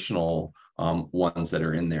additional ones that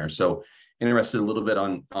are in there. So interested a little bit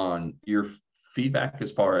on your feedback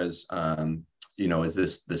as far as is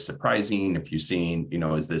this surprising, if you've seen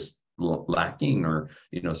is this lacking, or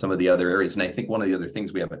some of the other areas. And I think one of the other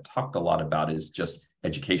things we haven't talked a lot about is just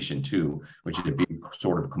education too, which is a big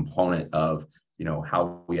sort of component of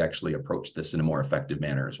how we actually approach this in a more effective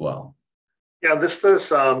manner as well. Yeah, this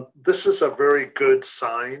is a very good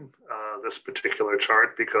sign, this particular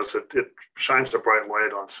chart, because it shines a bright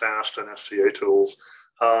light on SAST and SCA tools.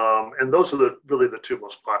 And those are really the two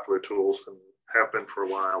most popular tools, and have been for a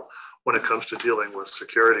while, when it comes to dealing with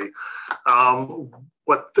security.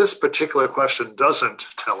 What this particular question doesn't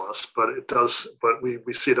tell us, but it does, but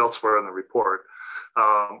we see it elsewhere in the report,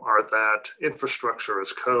 are that infrastructure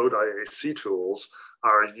as code, IAC tools,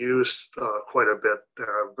 are used quite a bit.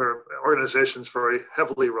 Organizations very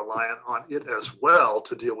heavily reliant on it as well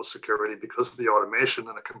to deal with security because of the automation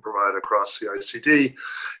that it can provide across CI/CD,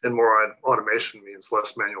 and more automation means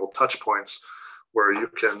less manual touch points, where you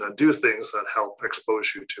can do things that help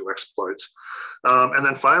expose you to exploits. And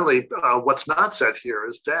then finally, what's not said here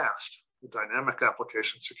is DAST, Dynamic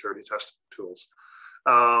Application Security Testing Tools.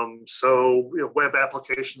 Web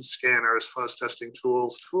application scanners, fuzz testing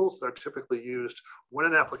tools that are typically used when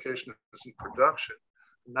an application is in production,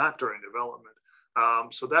 not during development.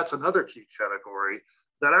 So that's another key category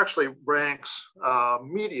that actually ranks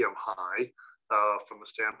medium high from the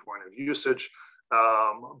standpoint of usage,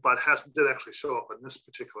 but didn't actually show up in this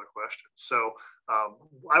particular question. So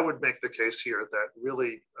I would make the case here that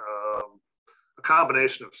really a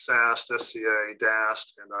combination of SAST, SCA,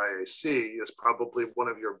 DAST, and IAC is probably one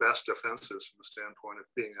of your best defenses from the standpoint of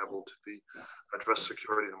being able to address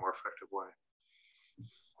security in a more effective way.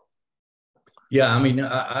 Yeah, I mean,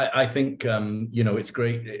 I think, it's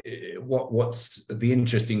great. What's the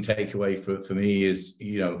interesting takeaway for me is,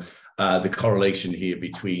 the correlation here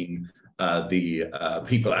between the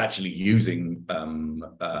people actually using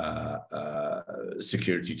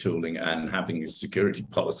security tooling and having a security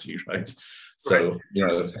policy, right? So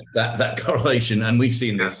that correlation, and we've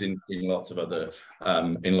seen this in lots of other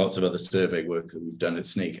survey work that we've done at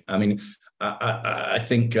Snyk. I mean, I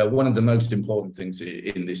think one of the most important things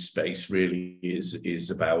in this space really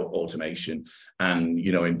is about automation and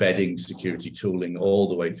embedding security tooling all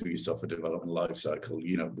the way through your software development lifecycle.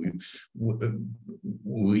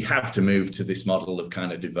 We have to move to this model of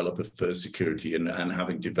kind of developer first security and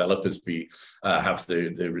having developers have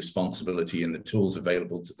the responsibility and the tools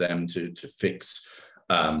available to them to fix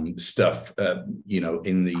stuff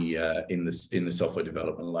in the software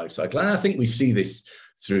development lifecycle. And I think we see this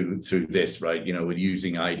through this, right? We're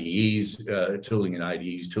using IDEs, tooling in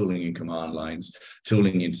IDEs, tooling in command lines,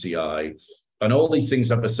 tooling in CI. And all these things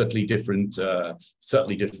have a subtly different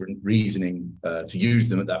reasoning to use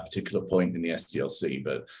them at that particular point in the SDLC.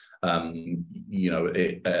 But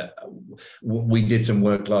we did some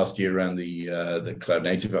work last year around the cloud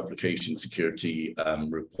native application security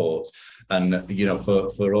report, and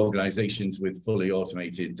for organizations with fully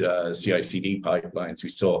automated CI/CD pipelines, we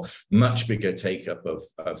saw much bigger take up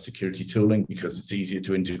of security tooling because it's easier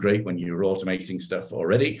to integrate when you're automating stuff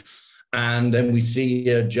already. And then we see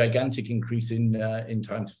a gigantic increase in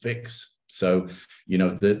time to fix. So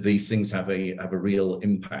these things have a real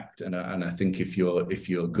impact, and I think if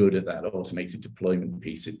you're good at that automated deployment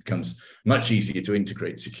piece, it becomes much easier to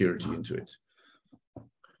integrate security into it.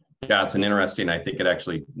 Yeah, it's an interesting. I think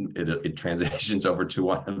it transitions over to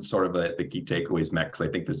one of sort of the key takeaways, Matt, because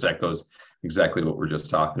I think this echoes exactly what we're just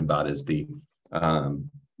talking about: is the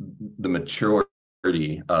maturity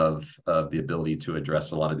of the ability to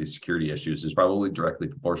address a lot of these security issues is probably directly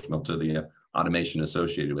proportional to the automation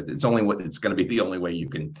associated with it. It's going to be the only way you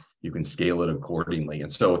can scale it accordingly.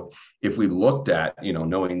 And so if we looked at,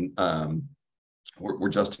 knowing we're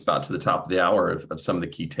just about to the top of the hour of some of the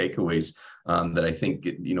key takeaways that I think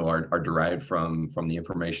are derived from the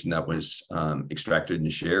information that was extracted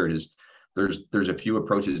and shared, is there's a few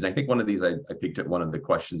approaches. And I think one of these, I picked at one of the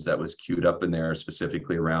questions that was queued up in there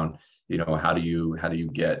specifically around, how do you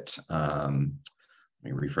get,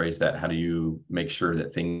 let me rephrase that. How do you make sure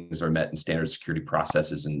that things are met and standard security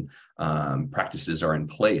processes and practices are in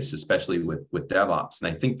place, especially with DevOps?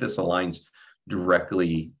 And I think this aligns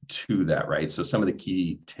directly to that, right? So some of the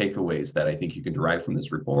key takeaways that I think you can derive from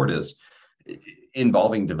this report is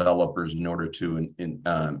involving developers in order to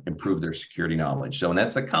improve their security knowledge. So, and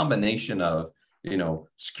that's a combination of,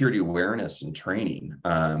 security awareness and training.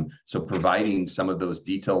 So providing some of those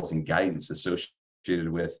details and guidance associated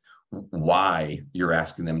with why you're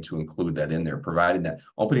asking them to include that in there, providing that,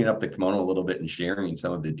 opening up the kimono a little bit and sharing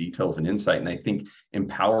some of the details and insight. And I think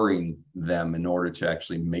empowering them in order to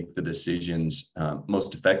actually make the decisions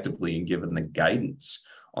most effectively and give them the guidance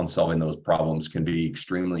on solving those problems can be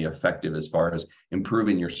extremely effective as far as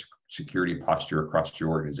improving your security posture across your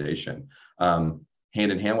organization.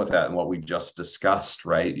 Hand in hand with that, and what we just discussed,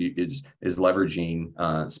 right, is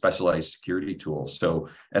leveraging specialized security tools. So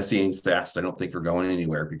SCA and SAST, I don't think are going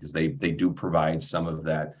anywhere because they do provide some of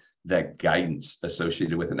that guidance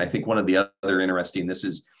associated with it. And I think one of the other interesting, this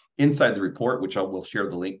is inside the report, which we'll share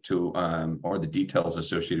the link to or the details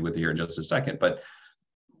associated with it here in just a second. But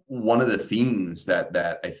one of the themes that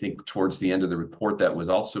I think towards the end of the report that was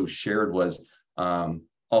also shared was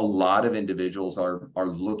a lot of individuals are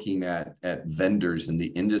looking at vendors in the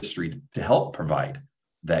industry to help provide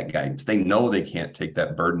that guidance. They know they can't take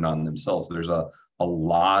that burden on themselves. There's a a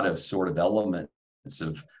lot of sort of elements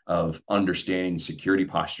of understanding security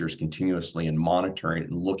postures continuously and monitoring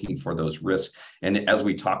and looking for those risks. And as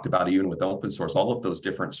we talked about, even with open source, all of those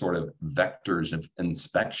different sort of vectors of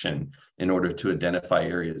inspection in order to identify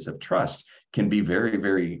areas of trust can be very,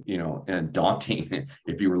 very, daunting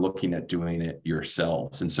if you were looking at doing it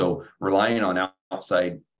yourselves. And so relying on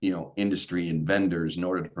outside, industry and vendors in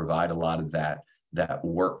order to provide a lot of that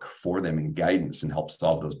work for them and guidance and help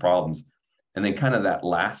solve those problems. And then kind of that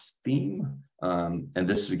last theme, and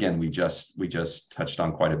this is, again, we just touched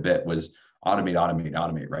on quite a bit, was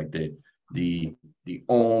automate, right? The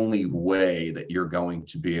only way that you're going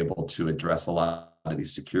to be able to address a lot of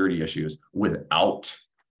these security issues without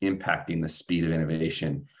impacting the speed of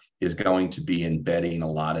innovation is going to be embedding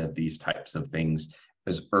a lot of these types of things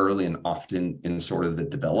as early and often in sort of the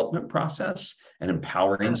development process, and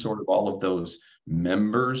empowering sort of all of those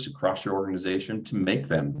members across your organization to make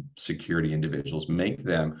them security individuals, make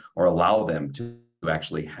them or allow them to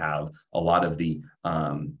actually have a lot of the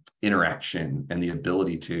interaction and the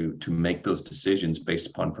ability to make those decisions based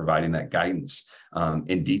upon providing that guidance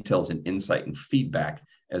in details and insight and feedback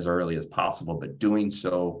as early as possible, but doing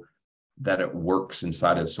so that it works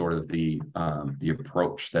inside of sort of the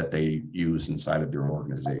approach that they use inside of their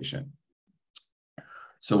organization.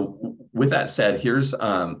 So with that said, here's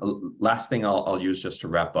last thing I'll use just to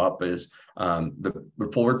wrap up is the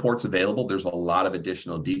full report's available. There's a lot of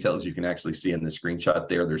additional details you can actually see in the screenshot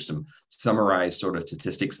there. There's some summarized sort of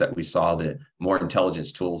statistics that we saw. The more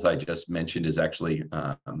intelligence tools I just mentioned is actually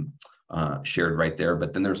shared right there.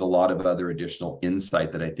 But then there's a lot of other additional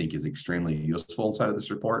insight that I think is extremely useful inside of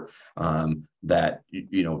this report that,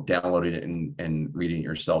 downloading it and reading it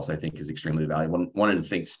yourselves, I think is extremely valuable. Wanted to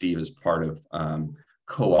thank Steve as part of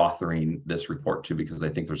co-authoring this report too, because I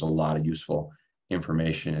think there's a lot of useful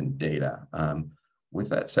information and data. With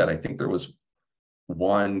that said, I think there was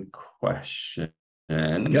one question. Yeah,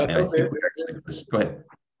 and I think go ahead.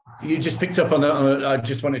 You just picked up on that. I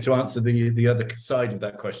just wanted to answer the other side of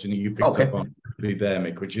that question that you picked up on there,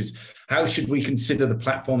 Mick, which is how should we consider the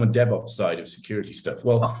platform and DevOps side of security stuff?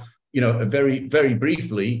 Well, very, very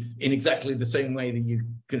briefly, in exactly the same way that you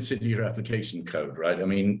consider your application code, right? I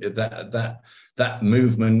mean, that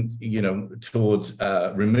movement, towards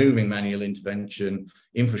removing manual intervention,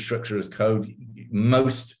 infrastructure as code.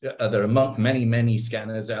 There are many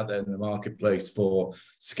scanners out there in the marketplace for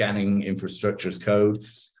scanning infrastructure as code.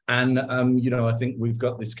 And, I think we've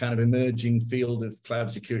got this kind of emerging field of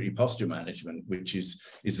cloud security posture management, which is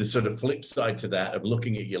the sort of flip side to that, of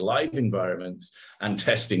looking at your live environments and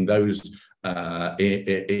testing those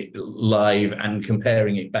live and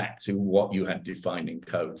comparing it back to what you had defined in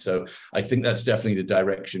code. So I think that's definitely the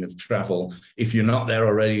direction of travel. If you're not there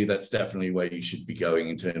already, that's definitely where you should be going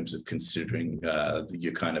in terms of considering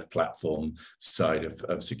your kind of platform side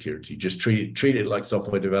of security. Just treat it like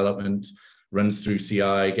software development. Runs through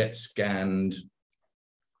CI, gets scanned.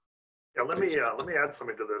 Yeah, let me add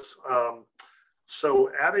something to this.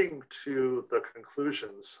 So adding to the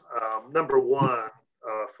conclusions, number one,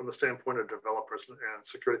 from the standpoint of developers and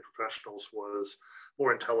security professionals, was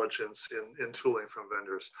more intelligence in tooling from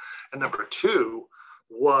vendors. And number two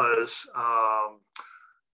was a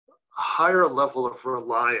higher level of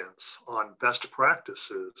reliance on best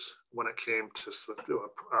practices when it came to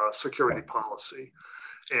security policy.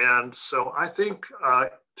 And so I think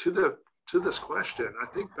to this question, I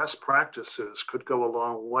think best practices could go a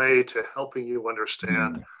long way to helping you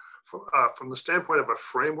understand from the standpoint of a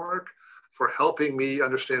framework for helping me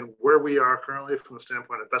understand where we are currently from the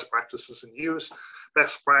standpoint of best practices in use,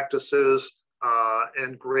 best practices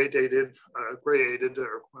and graded, or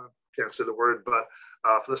can't say the word, but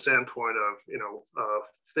from the standpoint of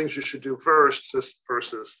things you should do first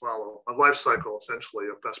versus follow a life cycle essentially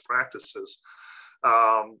of best practices.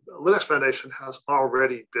 Linux Foundation has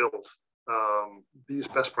already built these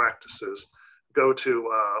best practices. Go to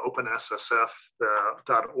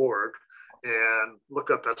openssf.org and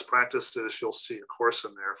look up best practices. You'll see a course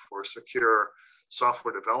in there for secure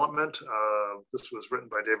software development. This was written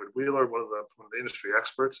by David Wheeler, one of the industry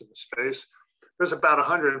experts in the space. There's about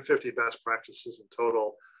 150 best practices in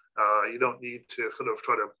total. You don't need to sort of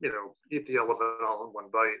try to eat the elephant all in one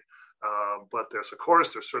bite. But there's a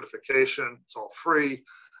course, there's certification, it's all free.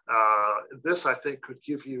 This, I think, could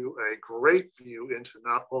give you a great view into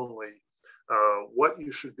not only what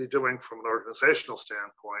you should be doing from an organizational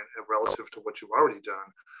standpoint and relative to what you've already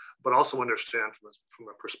done, but also understand from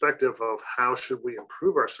the perspective of how should we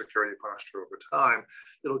improve our security posture over time.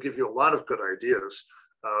 It'll give you a lot of good ideas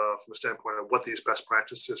from the standpoint of what these best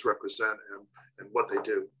practices represent and what they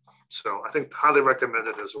do. So I think highly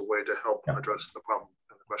recommended as a way to help address the problem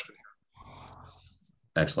and the question here.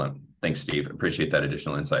 Excellent. Thanks, Steve. Appreciate that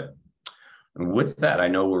additional insight. And with that, I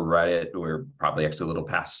know we're probably actually a little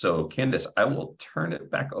past. So Candace, I will turn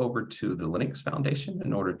it back over to the Linux Foundation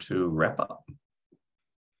in order to wrap up.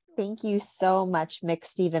 Thank you so much, Mick,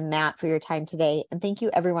 Steve, and Matt, for your time today. And thank you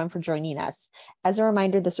everyone for joining us. As a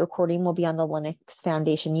reminder, this recording will be on the Linux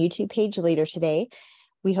Foundation YouTube page later today.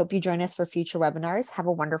 We hope you join us for future webinars. Have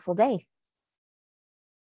a wonderful day.